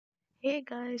Hey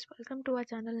guys, welcome to our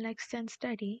channel Next Gen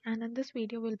Study, and in this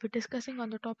video we'll be discussing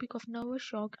on the topic of nervous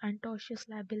shock and tortious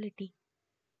liability.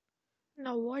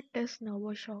 Now what is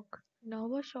nervous shock?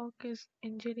 Nervous shock is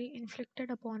injury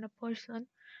inflicted upon a person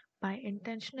by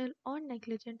intentional or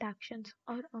negligent actions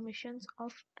or omissions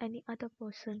of any other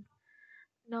person.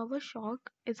 Nervous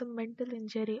shock is a mental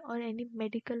injury or any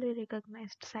medically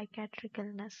recognized psychiatric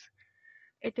illness.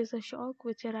 It is a shock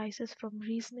which arises from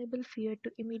reasonable fear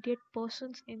to immediate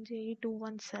person's injury to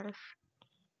oneself.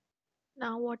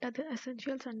 Now, what are the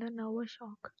essentials under nervous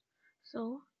shock?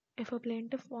 So, if a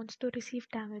plaintiff wants to receive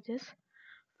damages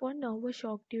for nervous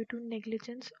shock due to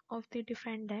negligence of the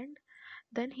defendant,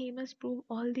 then he must prove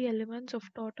all the elements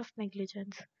of tort of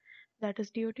negligence. That is,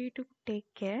 duty to take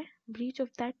care, breach of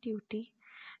that duty,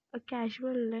 a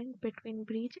causal link between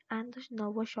breach and the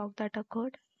nervous shock that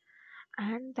occurred,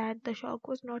 and that the shock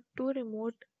was not too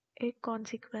remote a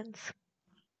consequence.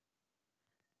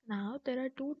 Now, there are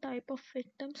two types of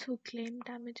victims who claim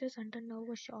damages under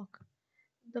nervous shock: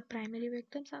 the primary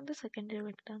victims and the secondary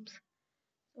victims.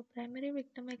 So primary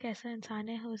victim एक ऐसा इंसान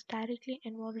है who is directly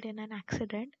involved in an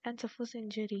accident and suffers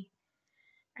injury,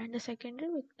 and the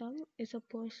secondary victim is a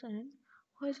person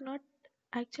who is not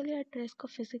actually at risk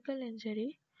of physical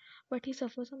injury, but he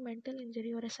suffers a mental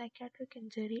injury or a psychiatric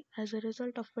injury as a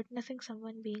result of witnessing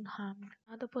someone being harmed.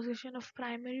 Now the position of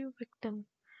primary victim.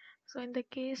 So in the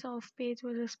case of Page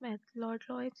versus Smith, Lord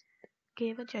Lloyd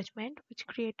gave a judgment which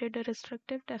created a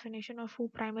restrictive definition of who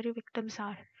primary victims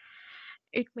are.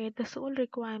 It made the sole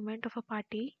requirement of a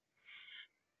party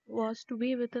was to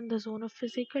be within the zone of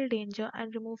physical danger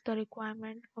and remove the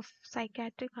requirement of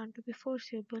psychiatric harm to be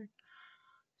foreseeable.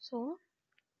 So,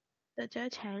 the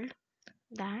judge held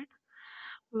that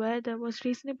where there was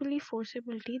reasonably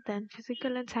foreseeability, then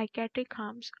physical and psychiatric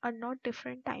harms are not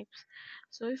different types.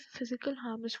 So, if physical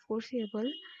harm is foreseeable,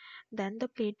 then the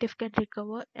plaintiff can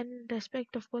recover in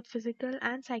respect of both physical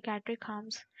and psychiatric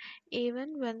harms,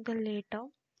 even when the latter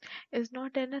is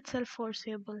not in itself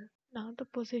foreseeable. Now, the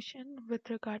position with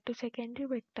regard to secondary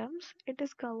victims, it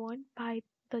is governed by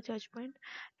the judgment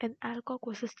in Alcock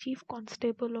versus Chief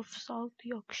Constable of South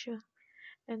Yorkshire.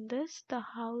 In this, the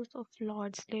House of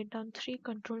Lords laid down three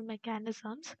control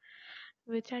mechanisms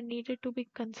which are needed to be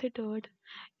considered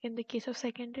in the case of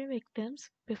secondary victims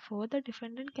before the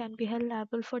defendant can be held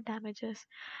liable for damages.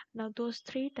 Now, those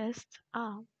three tests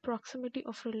are proximity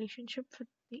of relationship with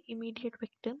the immediate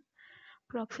victim,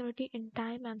 proximity in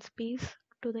time and space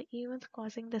to the events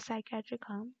causing the psychiatric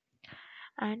harm,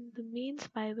 and the means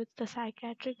by which the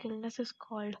psychiatric illness is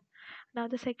called. Now,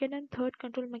 the second and third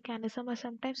control mechanism are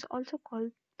sometimes also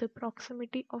called the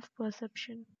proximity of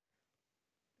perception.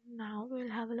 Now, we'll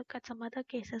have a look at some other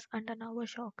cases under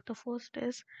nervous shock. The first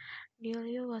is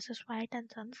Neilio versus White and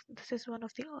Sons. This is one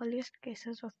of the earliest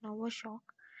cases of nervous shock.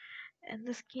 In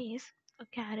this case, a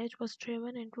carriage was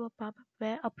driven into a pub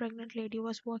where a pregnant lady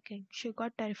was working. She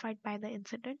got terrified by the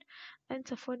incident and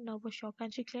suffered nervous shock,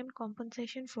 and she claimed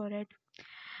compensation for it.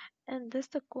 In this,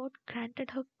 the court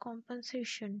granted her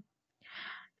compensation.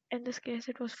 In this case,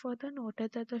 it was further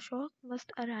noted that the shock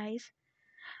must arise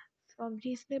from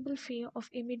reasonable fear of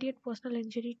immediate personal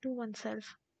injury to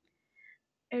oneself.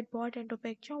 It brought into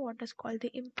picture what is called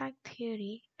the impact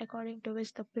theory, according to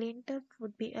which the plaintiff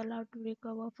would be allowed to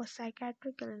recover for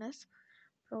psychiatric illness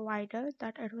provided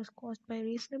that it was caused by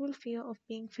reasonable fear of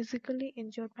being physically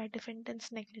injured by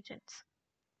defendant's negligence.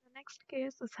 The next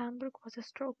case is Hamburg versus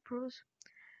stroke bruise.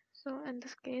 So in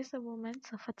this case, a woman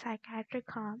suffered psychiatric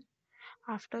harm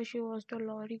after she watched a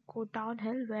lorry go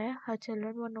downhill where her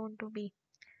children were known to be.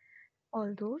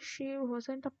 Although she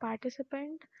wasn't a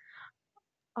participant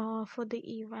for the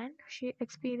event, she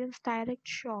experienced direct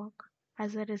shock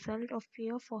as a result of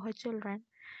fear for her children,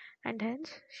 and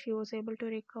hence she was able to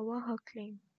recover her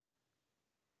claim.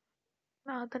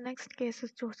 Now, the next case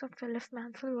is Joseph Philip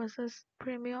Mansell versus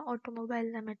Premier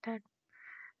Automobile Limited.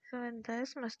 So, in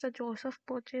this, Mr. Joseph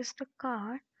purchased a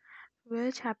car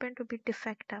which happened to be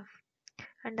defective,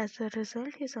 and as a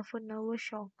result, he suffered nervous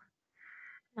shock.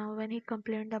 Now, when he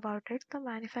complained about it, the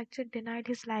manufacturer denied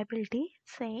his liability,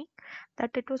 saying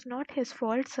that it was not his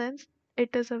fault since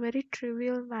it is a very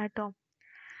trivial matter.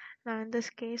 Now, in this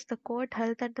case, the court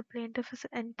held that the plaintiff is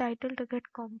entitled to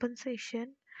get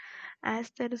compensation,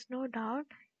 as there is no doubt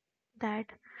that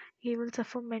he will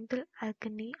suffer mental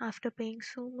agony after paying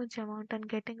so much amount and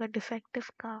getting a defective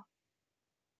car.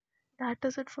 That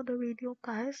is it for the video,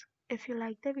 guys. If you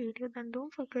like the video, then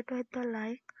don't forget to hit the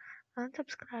like and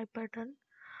subscribe button.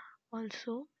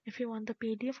 Also, if you want the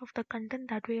PDF of the content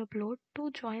that we upload, do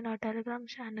join our Telegram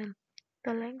channel.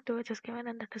 The link to it is given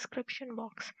in the description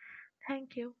box.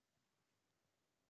 Thank you.